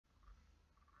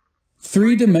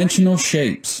Three-dimensional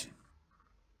shapes.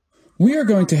 We are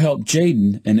going to help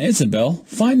Jaden and Isabel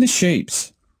find the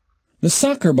shapes. The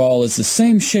soccer ball is the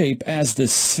same shape as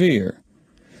this sphere.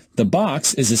 The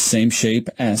box is the same shape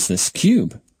as this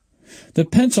cube. The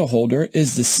pencil holder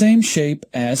is the same shape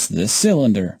as this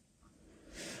cylinder.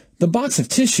 The box of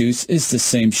tissues is the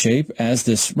same shape as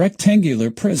this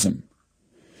rectangular prism.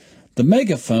 The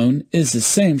megaphone is the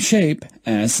same shape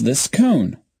as this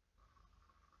cone.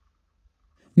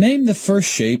 Name the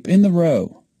first shape in the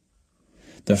row.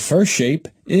 The first shape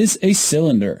is a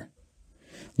cylinder.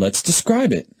 Let's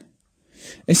describe it.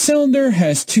 A cylinder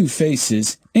has two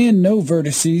faces and no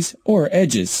vertices or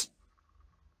edges.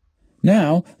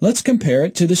 Now, let's compare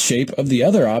it to the shape of the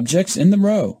other objects in the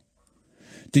row.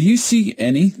 Do you see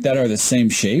any that are the same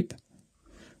shape?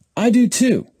 I do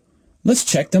too. Let's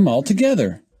check them all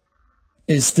together.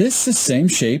 Is this the same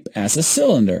shape as a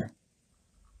cylinder?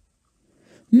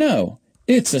 No,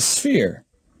 it's a sphere.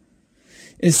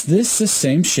 Is this the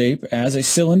same shape as a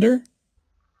cylinder?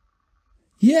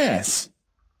 Yes.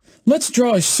 Let's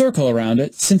draw a circle around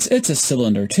it since it's a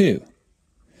cylinder too.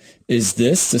 Is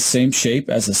this the same shape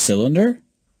as a cylinder?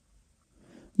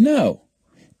 No,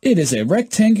 it is a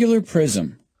rectangular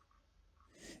prism.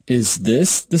 Is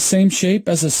this the same shape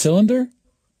as a cylinder?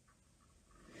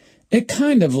 It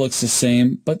kind of looks the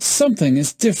same, but something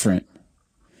is different.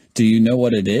 Do you know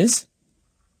what it is?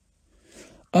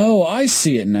 Oh, I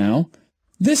see it now.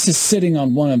 This is sitting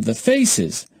on one of the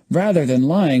faces, rather than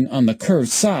lying on the curved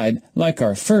side like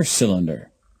our first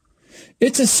cylinder.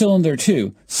 It's a cylinder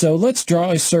too, so let's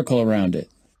draw a circle around it.